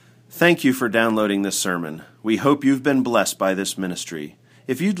Thank you for downloading this sermon. We hope you've been blessed by this ministry.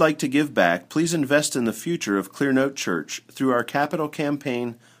 If you'd like to give back, please invest in the future of Clearnote Church through our capital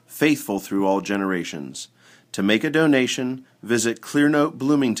campaign, Faithful Through All Generations. To make a donation, visit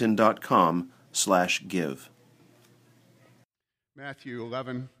clearnotebloomington.com/give. Matthew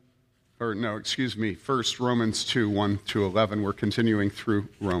 1 Romans 2, 1-11. We're continuing through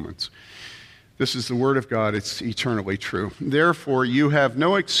Romans. This is the word of God. It's eternally true. Therefore, you have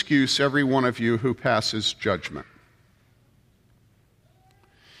no excuse, every one of you who passes judgment.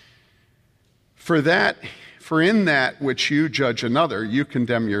 For in that which you judge another, you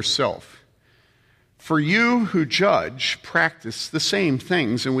condemn yourself. For you who judge practice the same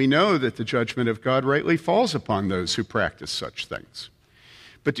things, and we know that the judgment of God rightly falls upon those who practice such things.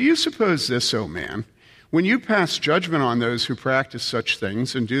 But do you suppose this, O man, when you pass judgment on those who practice such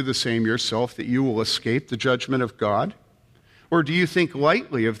things and do the same yourself, that you will escape the judgment of God? Or do you think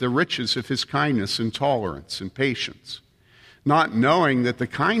lightly of the riches of his kindness and tolerance and patience, not knowing that the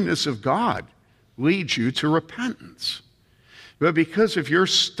kindness of God leads you to repentance? But because of your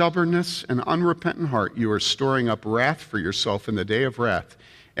stubbornness and unrepentant heart, you are storing up wrath for yourself in the day of wrath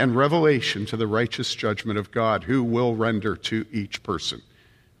and revelation to the righteous judgment of God, who will render to each person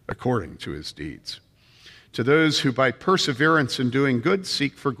according to his deeds. To those who by perseverance in doing good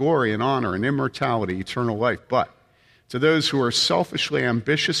seek for glory and honor and immortality, eternal life. But to those who are selfishly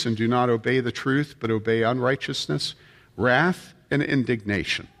ambitious and do not obey the truth, but obey unrighteousness, wrath and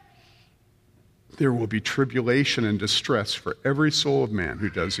indignation. There will be tribulation and distress for every soul of man who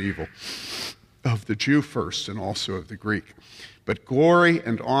does evil, of the Jew first and also of the Greek. But glory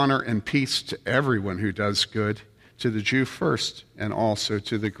and honor and peace to everyone who does good, to the Jew first and also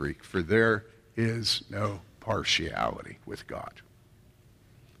to the Greek. For there is no partiality with God.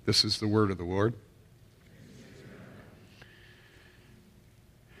 This is the word of the Lord.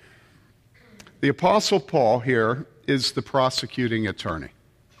 The Apostle Paul here is the prosecuting attorney.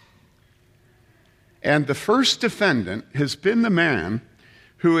 And the first defendant has been the man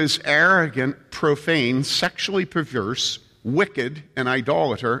who is arrogant, profane, sexually perverse, wicked, an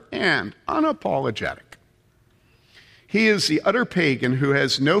idolater, and unapologetic. He is the utter pagan who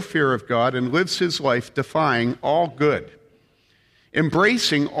has no fear of God and lives his life defying all good,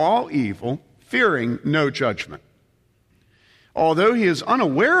 embracing all evil, fearing no judgment. Although he is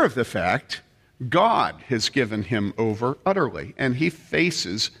unaware of the fact, God has given him over utterly, and he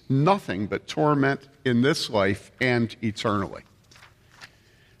faces nothing but torment in this life and eternally.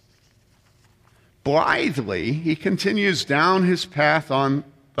 Blithely, he continues down his path on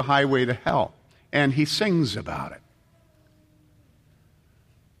the highway to hell, and he sings about it.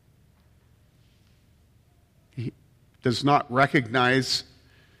 He does not recognize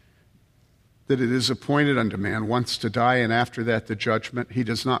that it is appointed unto man once to die, and after that the judgment. He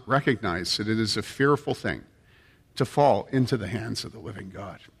does not recognize that it is a fearful thing to fall into the hands of the living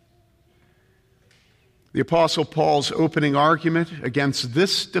God. The Apostle Paul's opening argument against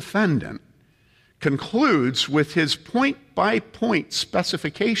this defendant concludes with his point-by-point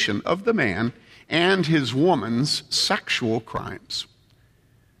specification of the man and his woman's sexual crimes.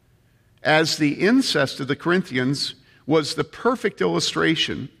 As the incest of the Corinthians was the perfect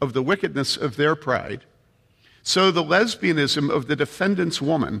illustration of the wickedness of their pride, so the lesbianism of the defendant's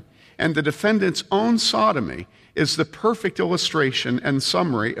woman and the defendant's own sodomy is the perfect illustration and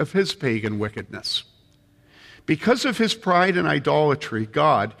summary of his pagan wickedness. Because of his pride and idolatry,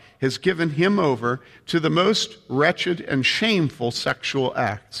 God has given him over to the most wretched and shameful sexual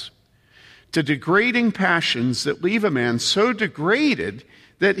acts, to degrading passions that leave a man so degraded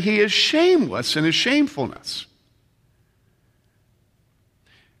that he is shameless in his shamefulness.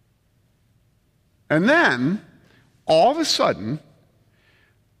 And then, all of a sudden,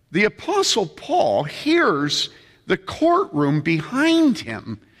 the Apostle Paul hears the courtroom behind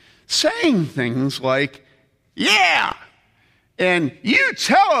him saying things like, "Yeah, and you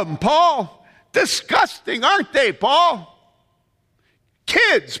tell them, Paul. Disgusting, aren't they, Paul?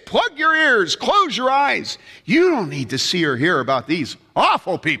 Kids, plug your ears, close your eyes. You don't need to see or hear about these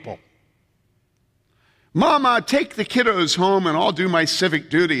awful people. Mama, take the kiddos home and I'll do my civic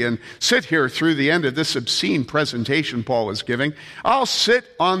duty and sit here through the end of this obscene presentation Paul is giving. I'll sit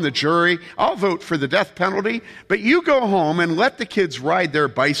on the jury. I'll vote for the death penalty. But you go home and let the kids ride their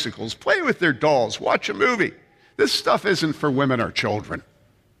bicycles, play with their dolls, watch a movie. This stuff isn't for women or children."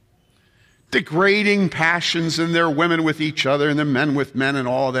 Degrading passions and their women with each other and the men with men and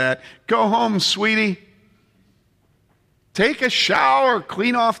all that. Go home, sweetie. Take a shower,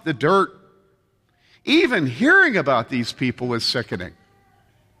 clean off the dirt. Even hearing about these people is sickening.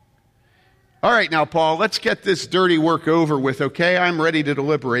 All right, now, Paul, let's get this dirty work over with, okay? I'm ready to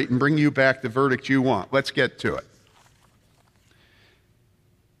deliberate and bring you back the verdict you want. Let's get to it.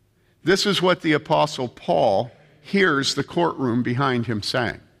 This is what the Apostle Paul hears the courtroom behind him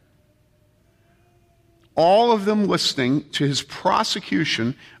saying. All of them listening to his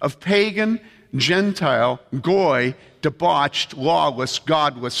prosecution of pagan, Gentile, goy, debauched, lawless,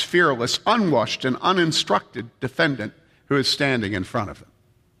 godless, fearless, unwashed, and uninstructed defendant who is standing in front of them.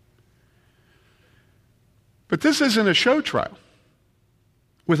 But this isn't a show trial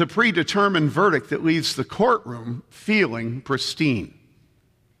with a predetermined verdict that leaves the courtroom feeling pristine.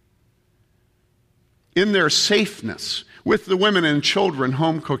 In their safeness, with the women and children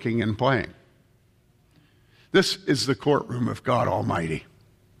home cooking and playing. This is the courtroom of God Almighty.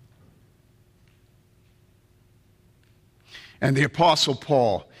 And the Apostle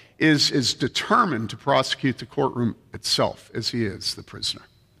Paul is determined to prosecute the courtroom itself as he is the prisoner.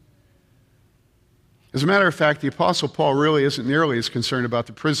 As a matter of fact, the Apostle Paul really isn't nearly as concerned about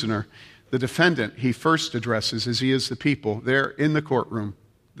the prisoner, the defendant he first addresses, as he is the people there in the courtroom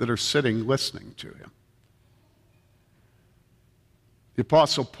that are sitting listening to him. The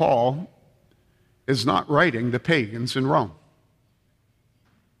Apostle Paul is not writing the pagans in Rome.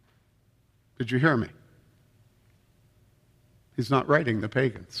 Did you hear me? He's not writing the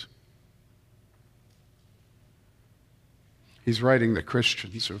pagans. He's writing the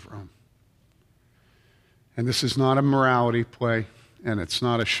Christians of Rome. And this is not a morality play, and it's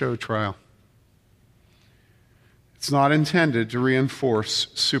not a show trial. It's not intended to reinforce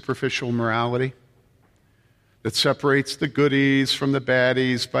superficial morality that separates the goodies from the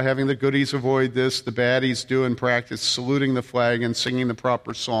baddies by having the goodies avoid this, the baddies do in practice, saluting the flag and singing the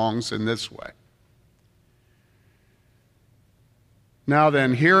proper songs in this way. Now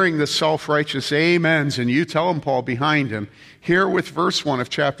then, hearing the self-righteous amens, and you tell him, Paul, behind him, here with verse 1 of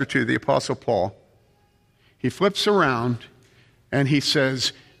chapter 2, the Apostle Paul, he flips around and he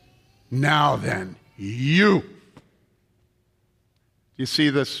says, now then, you. Do you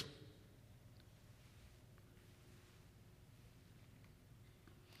see this?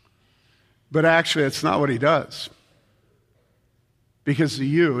 But actually, it's not what he does. Because the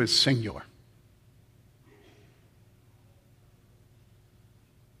you is singular.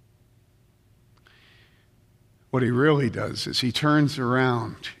 What he really does is he turns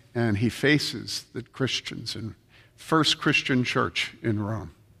around and he faces the Christians in first Christian church in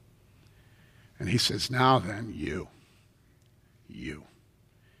Rome. And he says, now then, you.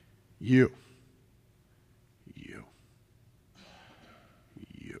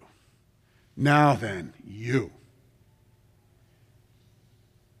 Now then, you.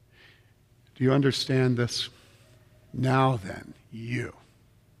 Do you understand this? Now then, you.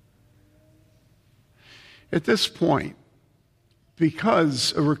 At this point,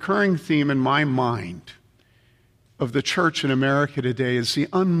 because a recurring theme in my mind of the church in America today is the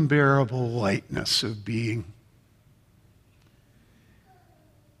unbearable lightness of being.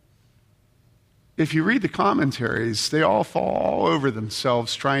 If you read the commentaries, they all fall all over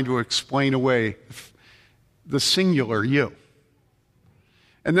themselves trying to explain away the singular you.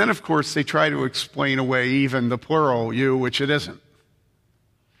 And then, of course, they try to explain away even the plural you, which it isn't.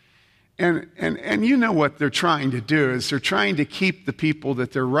 And you know what they're trying to do is they're trying to keep the people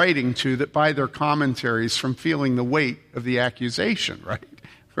that they're writing to that by their commentaries from feeling the weight of the accusation, right?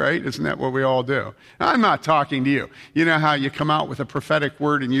 Right? Isn't that what we all do? Now, I'm not talking to you. You know how you come out with a prophetic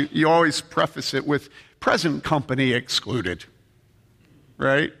word and you always preface it with present company excluded,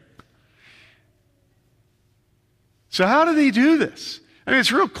 right? So how do they do this? I mean,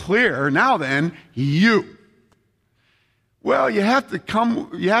 it's real clear. Now then, you. Well, you have to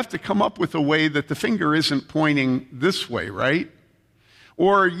come up with a way that the finger isn't pointing this way, right?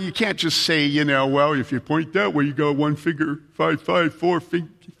 Or you can't just say, well, if you point that way, you got one finger, 5, 4,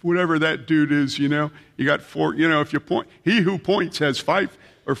 whatever that dude is, You got 4, if you point, he who points has 5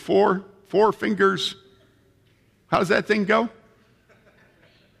 or 4 fingers. How's that thing go?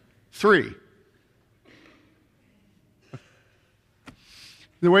 3.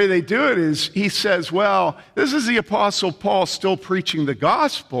 The way they do it is he says, well, this is the Apostle Paul still preaching the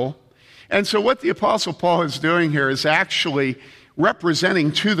gospel. And so what the Apostle Paul is doing here is actually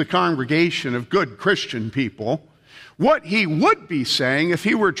representing to the congregation of good Christian people what he would be saying if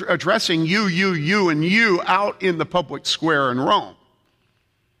he were addressing you, and you out in the public square in Rome.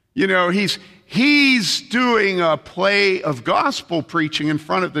 He's doing a play of gospel preaching in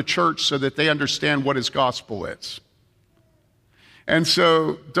front of the church so that they understand what his gospel is. And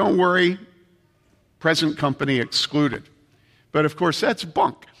so, don't worry, present company excluded. But of course, that's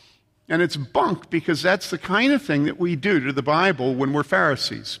bunk. And it's bunk because that's the kind of thing that we do to the Bible when we're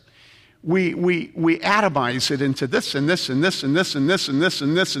Pharisees. we atomize it into this and this and this and this and this and this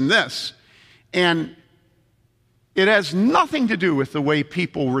and this and this. And it has nothing to do with the way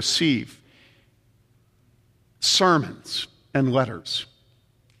people receive sermons and letters.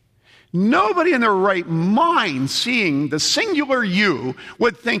 Nobody in their right mind seeing the singular you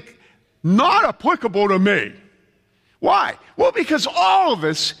would think, not applicable to me. Why? Well, because all of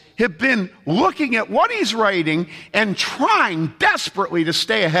us have been looking at what he's writing and trying desperately to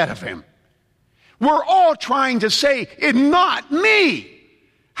stay ahead of him. We're all trying to say, it's not me.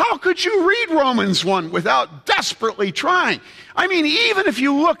 How could you read Romans 1 without desperately trying? I mean, even if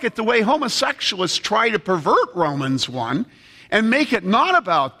you look at the way homosexualists try to pervert Romans 1 and make it not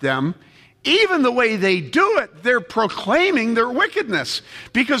about them, even the way they do it, they're proclaiming their wickedness.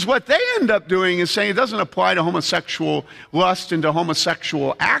 Because what they end up doing is saying it doesn't apply to homosexual lust and to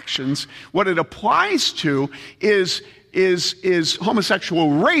homosexual actions. What it applies to is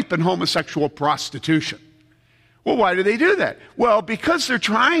homosexual rape and homosexual prostitution. Well, why do they do that? Well, because they're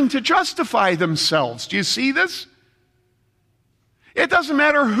trying to justify themselves. Do you see this? It doesn't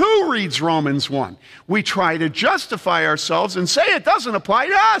matter who reads Romans 1. We try to justify ourselves and say it doesn't apply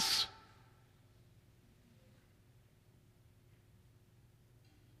to us.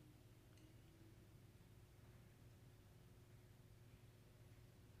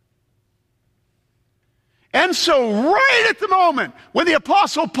 And so right at the moment when the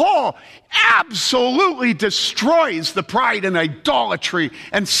Apostle Paul absolutely destroys the pride and idolatry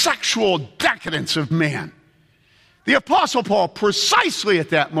and sexual decadence of man, the Apostle Paul precisely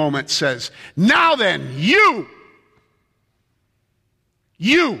at that moment says, now then, you.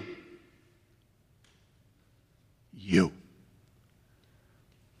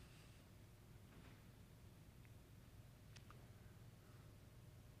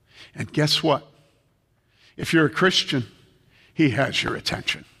 And guess what? If you're a Christian, he has your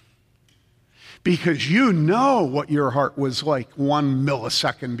attention. Because you know what your heart was like 1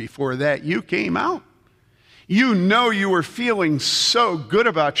 millisecond before that you came out. You know you were feeling so good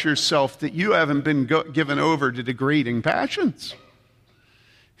about yourself that you haven't been given over to degrading passions.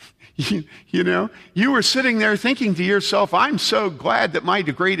 You know, you were sitting there thinking to yourself, I'm so glad that my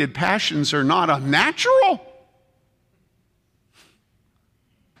degraded passions are not unnatural.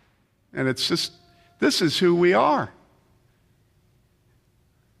 And it's just, this is who we are.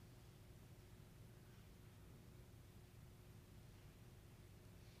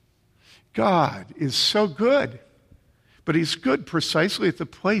 God is so good, but he's good precisely at the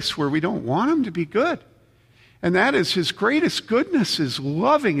place where we don't want him to be good. And that is his greatest goodness is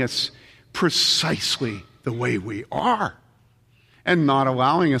loving us precisely the way we are and not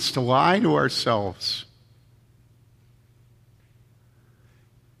allowing us to lie to ourselves.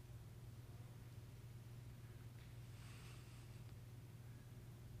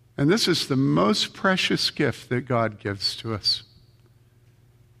 And this is the most precious gift that God gives to us.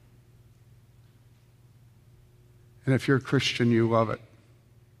 And if you're a Christian, you love it.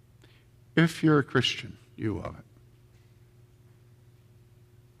 If you're a Christian, you love it.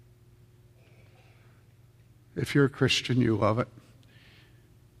 If you're a Christian, you love it.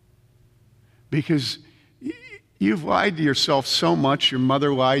 Because you've lied to yourself so much. Your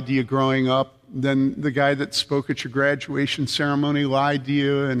mother lied to you growing up. Then the guy that spoke at your graduation ceremony lied to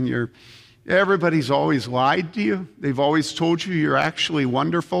you, and everybody's always lied to you. They've always told you you're actually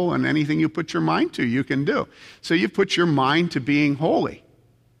wonderful, and anything you put your mind to, you can do. So you put your mind to being holy.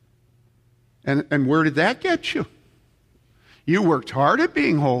 And where did that get you? You worked hard at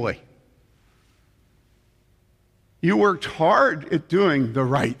being holy. You worked hard at doing the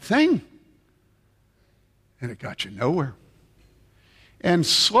right thing. And it got you nowhere. And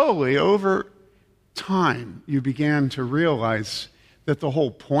slowly, over time, you began to realize that the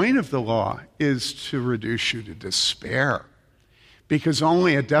whole point of the law is to reduce you to despair. Because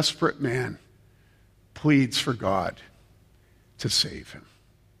only a desperate man pleads for God to save him.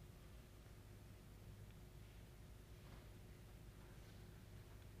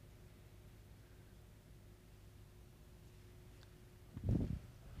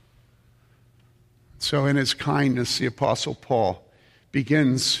 So in his kindness, the Apostle Paul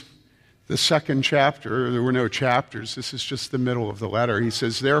begins the second chapter. There were no chapters. This is just the middle of the letter. He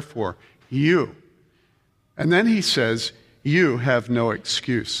says, therefore, you. And then he says, you have no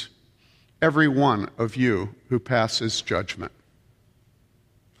excuse. Every one of you who passes judgment.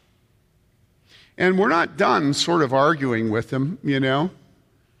 And we're not done sort of arguing with him, you know.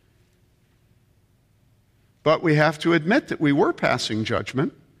 But we have to admit that we were passing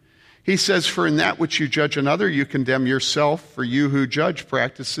judgment. He says, for in that which you judge another, you condemn yourself, for you who judge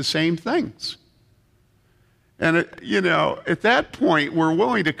practice the same things. And, at that point, we're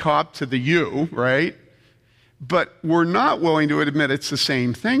willing to cop to the you, right? But we're not willing to admit it's the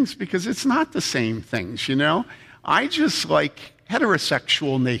same things because it's not the same things, I just like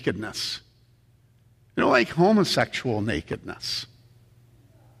heterosexual nakedness. I don't like homosexual nakedness.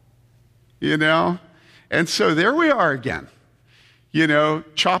 And so there we are again,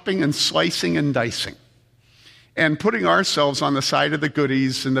 chopping and slicing and dicing and putting ourselves on the side of the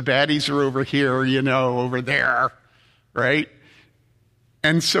goodies, and the baddies are over here, over there, right?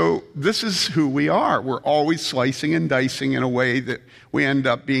 And so this is who we are. We're always slicing and dicing in a way that we end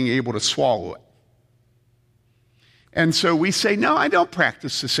up being able to swallow it. And so we say, no, I don't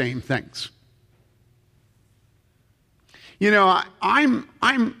practice the same things. I'm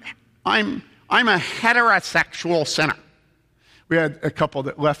a heterosexual sinner. We had a couple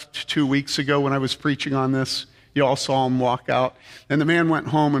that left 2 weeks ago when I was preaching on this. You all saw him walk out. And the man went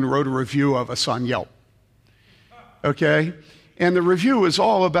home and wrote a review of us on Yelp. Okay? And the review was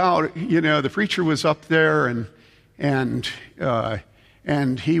all about, the preacher was up there and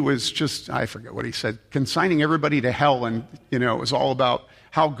he was just, I forget what he said, consigning everybody to hell. And, it was all about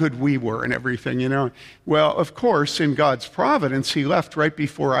how good we were and everything, Well, of course, in God's providence, he left right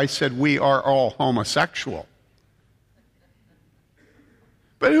before I said we are all homosexual.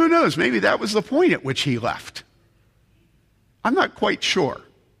 But who knows? Maybe that was the point at which he left. I'm not quite sure.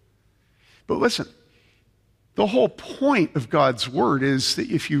 But listen, the whole point of God's word is that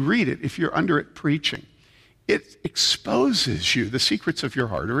if you read it, if you're under it preaching, it exposes you. The secrets of your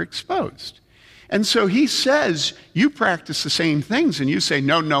heart are exposed. And so he says, you practice the same things, and you say,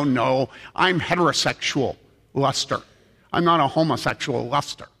 no, I'm heterosexual luster. I'm not a homosexual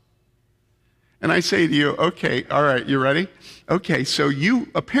luster. And I say to you, okay, all right, you ready? Okay, so you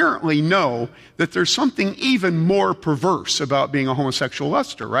apparently know that there's something even more perverse about being a homosexual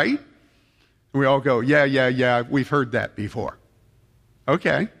luster, right? And we all go, yeah, we've heard that before.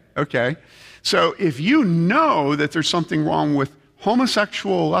 Okay. So if you know that there's something wrong with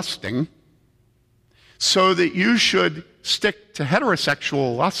homosexual lusting, so that you should stick to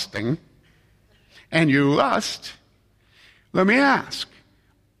heterosexual lusting, and you lust, let me ask,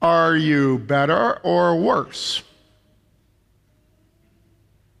 are you better or worse?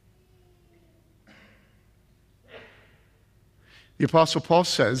 The Apostle Paul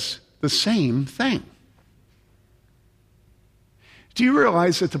says the same thing. Do you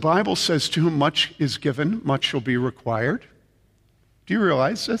realize that the Bible says to whom much is given, much shall be required? Do you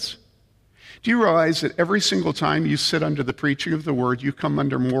realize this? Do you realize that every single time you sit under the preaching of the word, you come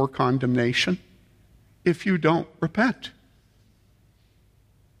under more condemnation if you don't repent?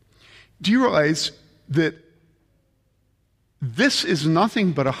 Do you realize that this is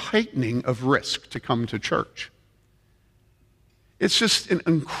nothing but a heightening of risk to come to church? It's just an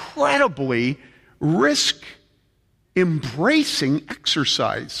incredibly risk-embracing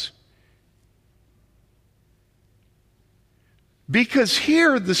exercise. Because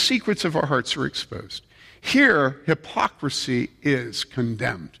here the secrets of our hearts are exposed. Here hypocrisy is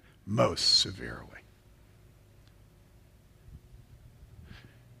condemned most severely.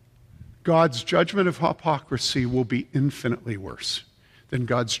 God's judgment of hypocrisy will be infinitely worse than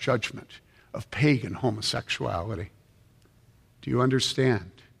God's judgment of pagan homosexuality. Do you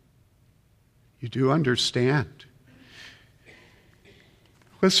understand? You do understand.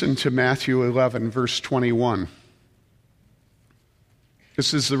 Listen to Matthew 11, verse 21.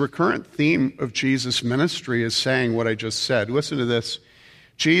 This is the recurrent theme of Jesus' ministry, is saying what I just said. Listen to this.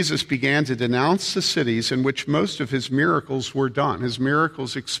 Jesus began to denounce the cities in which most of his miracles were done. His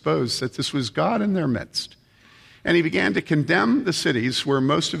miracles exposed that this was God in their midst. And he began to condemn the cities where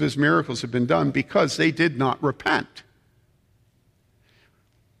most of his miracles had been done because they did not repent.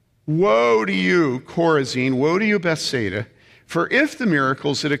 Woe to you, Chorazin! Woe to you, Bethsaida! For if the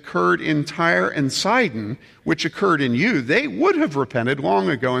miracles that occurred in Tyre and Sidon, which occurred in you, they would have repented long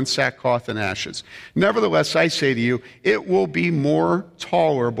ago in sackcloth and ashes. Nevertheless, I say to you, it will be more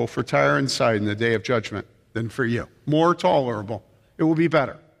tolerable for Tyre and Sidon the day of judgment than for you. More tolerable. It will be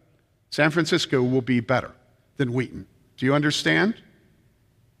better. San Francisco will be better than Wheaton. Do you understand?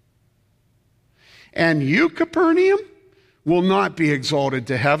 And you, Capernaum, will not be exalted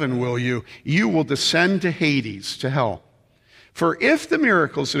to heaven, will you? You will descend to Hades, to hell. For if the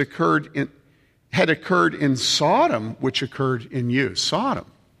miracles had occurred in Sodom, which occurred in you, Sodom,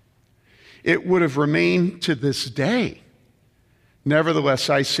 it would have remained to this day. Nevertheless,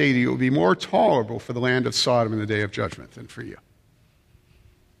 I say to you, it will be more tolerable for the land of Sodom in the day of judgment than for you.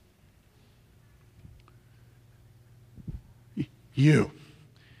 You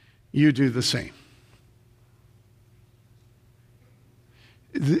do the same.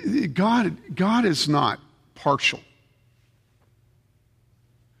 God is not partial.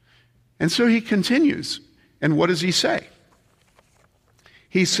 And so he continues. And what does he say?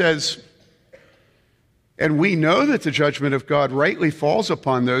 He says, and we know that the judgment of God rightly falls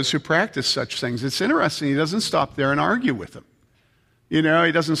upon those who practice such things. It's interesting. He doesn't stop there and argue with them. He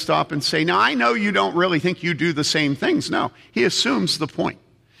doesn't stop and say, now, I know you don't really think you do the same things. No, he assumes the point.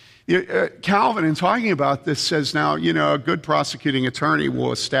 Calvin, in talking about this, says, now, a good prosecuting attorney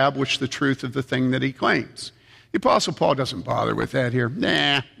will establish the truth of the thing that he claims. The Apostle Paul doesn't bother with that here.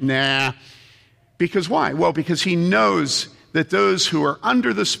 Nah. Because why? Well, because he knows that those who are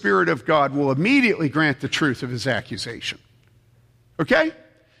under the Spirit of God will immediately grant the truth of his accusation. Okay?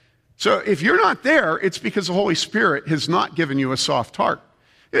 So if you're not there, it's because the Holy Spirit has not given you a soft heart.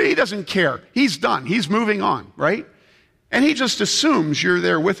 He doesn't care. He's done. He's moving on, right? And he just assumes you're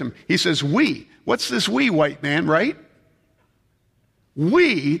there with him. He says, we. What's this we, white man, right?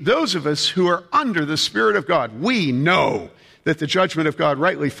 We, those of us who are under the Spirit of God, we know that the judgment of God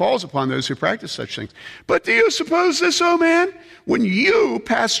rightly falls upon those who practice such things. But do you suppose this, oh man? When you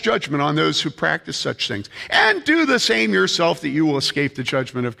pass judgment on those who practice such things, and do the same yourself, that you will escape the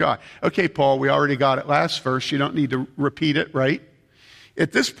judgment of God. Okay, Paul, we already got it last verse. You don't need to repeat it, right?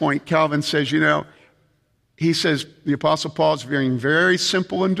 At this point, Calvin says, he says, the Apostle Paul is being very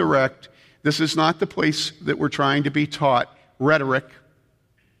simple and direct. This is not the place that we're trying to be taught rhetoric.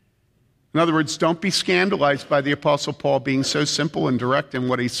 In other words, don't be scandalized by the Apostle Paul being so simple and direct in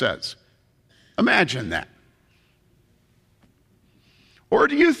what he says. Imagine that. Or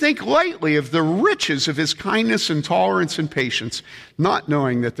do you think lightly of the riches of his kindness and tolerance and patience, not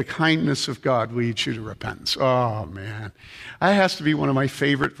knowing that the kindness of God leads you to repentance? Oh, man. That has to be one of my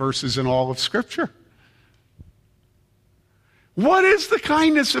favorite verses in all of Scripture. What is the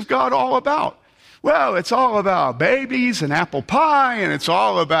kindness of God all about? Well, it's all about babies and apple pie, and it's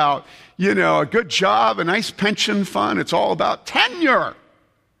all about, a good job, a nice pension fund. It's all about tenure.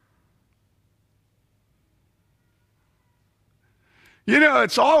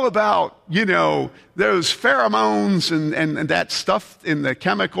 It's all about, those pheromones and that stuff in the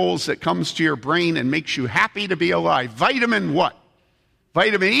chemicals that comes to your brain and makes you happy to be alive. Vitamin what?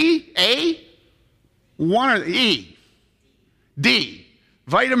 Vitamin E? A? One or E? D.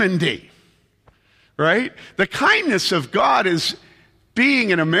 Vitamin D. Right? The kindness of God is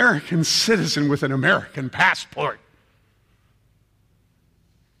being an American citizen with an American passport.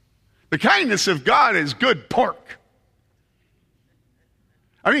 The kindness of God is good pork.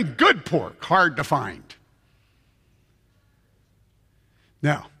 I mean, good pork, hard to find.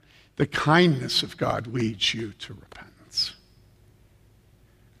 Now, the kindness of God leads you to repentance.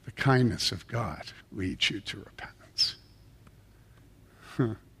 The kindness of God leads you to repentance.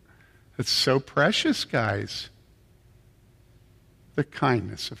 It's so precious, guys. The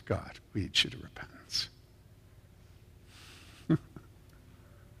kindness of God leads you to repentance.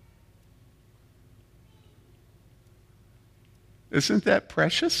 Isn't that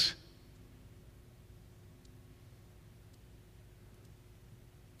precious?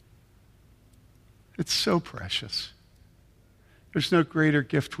 It's so precious. There's no greater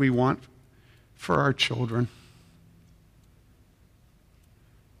gift we want for our children.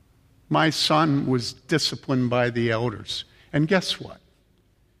 My son was disciplined by the elders. And guess what?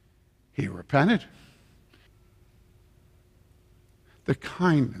 He repented. The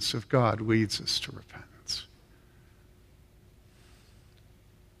kindness of God leads us to repentance.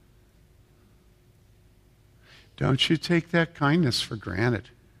 Don't you take that kindness for granted.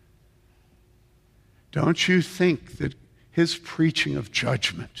 Don't you think that his preaching of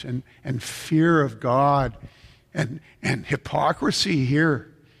judgment and fear of God and hypocrisy here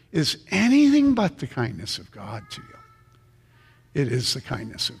is anything but the kindness of God to you. It is the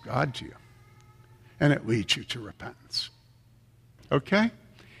kindness of God to you. And it leads you to repentance. Okay?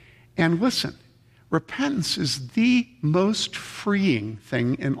 And listen, repentance is the most freeing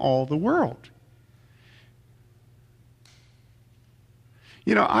thing in all the world.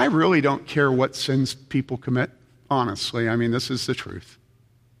 I really don't care what sins people commit, honestly. I mean, this is the truth.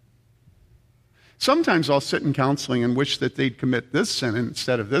 Sometimes I'll sit in counseling and wish that they'd commit this sin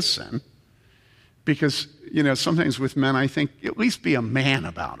instead of this sin. Because, sometimes with men I think, at least be a man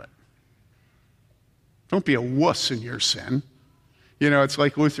about it. Don't be a wuss in your sin. It's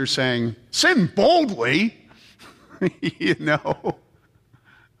like Luther saying, sin boldly.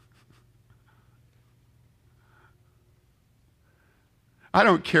 I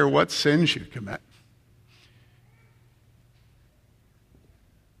don't care what sins you commit.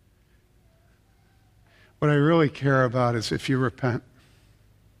 What I really care about is if you repent.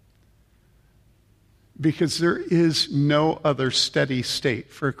 Because there is no other steady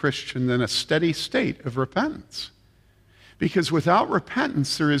state for a Christian than a steady state of repentance. Because without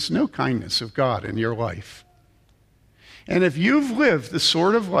repentance, there is no kindness of God in your life. And if you've lived the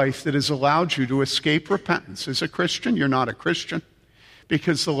sort of life that has allowed you to escape repentance as a Christian, you're not a Christian.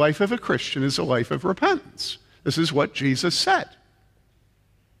 Because the life of a Christian is a life of repentance. This is what Jesus said.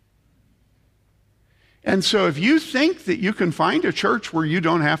 And so if you think that you can find a church where you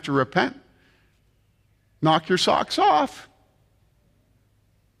don't have to repent, knock your socks off.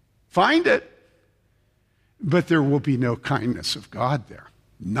 Find it. But there will be no kindness of God there.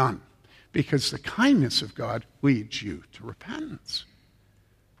 None. Because the kindness of God leads you to repentance.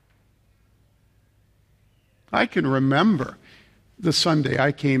 I can remember the Sunday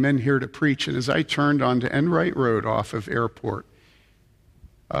I came in here to preach, and as I turned onto Enright Road off of Airport,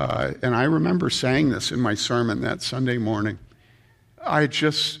 and I remember saying this in my sermon that Sunday morning, I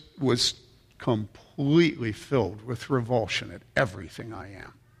just was completely filled with revulsion at everything I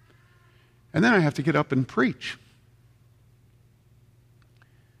am. And then I have to get up and preach.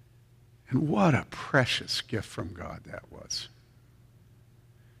 And what a precious gift from God that was.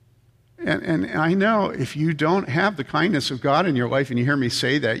 And I know if you don't have the kindness of God in your life and you hear me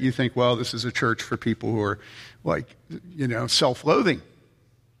say that, you think, well, this is a church for people who are like, self-loathing.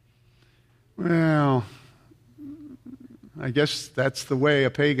 Well, I guess that's the way a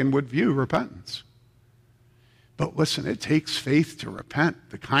pagan would view repentance. But listen, it takes faith to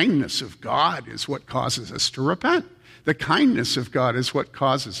repent. The kindness of God is what causes us to repent. The kindness of God is what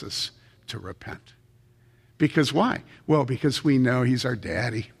causes us to repent. Because why? Well, because we know He's our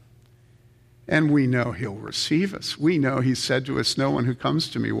daddy. And we know He'll receive us. We know He said to us, no one who comes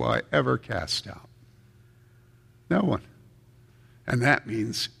to me will I ever cast out. No one. And that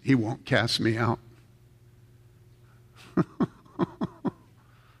means He won't cast me out.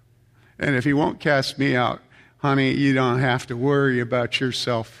 And if He won't cast me out, honey, you don't have to worry about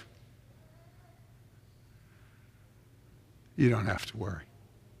yourself. You don't have to worry.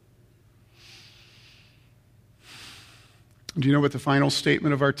 Do you know what the final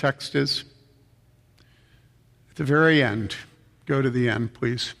statement of our text is? At the very end, go to the end,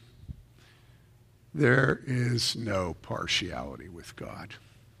 please. There is no partiality with God.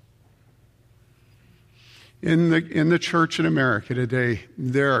 In the church in America today,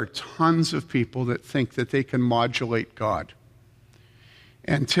 there are tons of people that think that they can modulate God.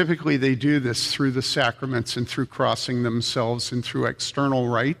 And typically they do this through the sacraments and through crossing themselves and through external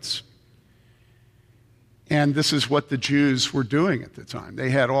rites. And this is what the Jews were doing at the time.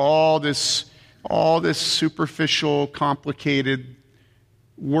 They had all this superficial, complicated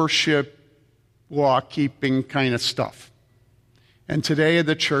worship, law-keeping kind of stuff. And today in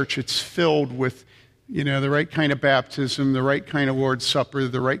the church, it's filled with, the right kind of baptism, the right kind of Lord's Supper,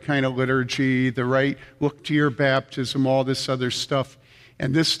 the right kind of liturgy, the right look to your baptism, all this other stuff.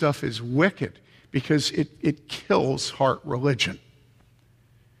 And this stuff is wicked because it kills heart religion.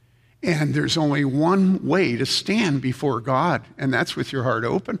 And there's only one way to stand before God, and that's with your heart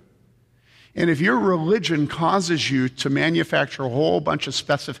open. And if your religion causes you to manufacture a whole bunch of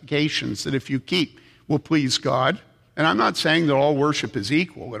specifications that if you keep will please God, and I'm not saying that all worship is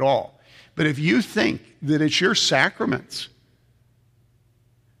equal at all, but if you think that it's your sacraments,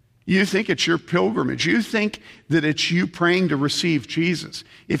 you think it's your pilgrimage, you think that it's you praying to receive Jesus,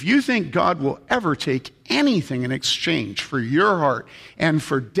 if you think God will ever take anything in exchange for your heart and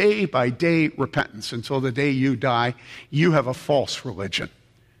for day-by-day repentance until the day you die, you have a false religion.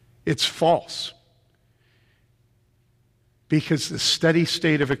 It's false. Because the steady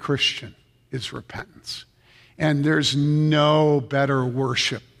state of a Christian is repentance. And there's no better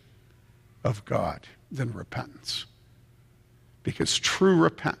worship of God than repentance. Because true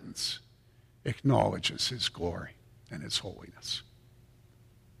repentance acknowledges His glory and His holiness.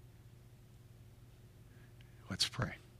 Let's pray.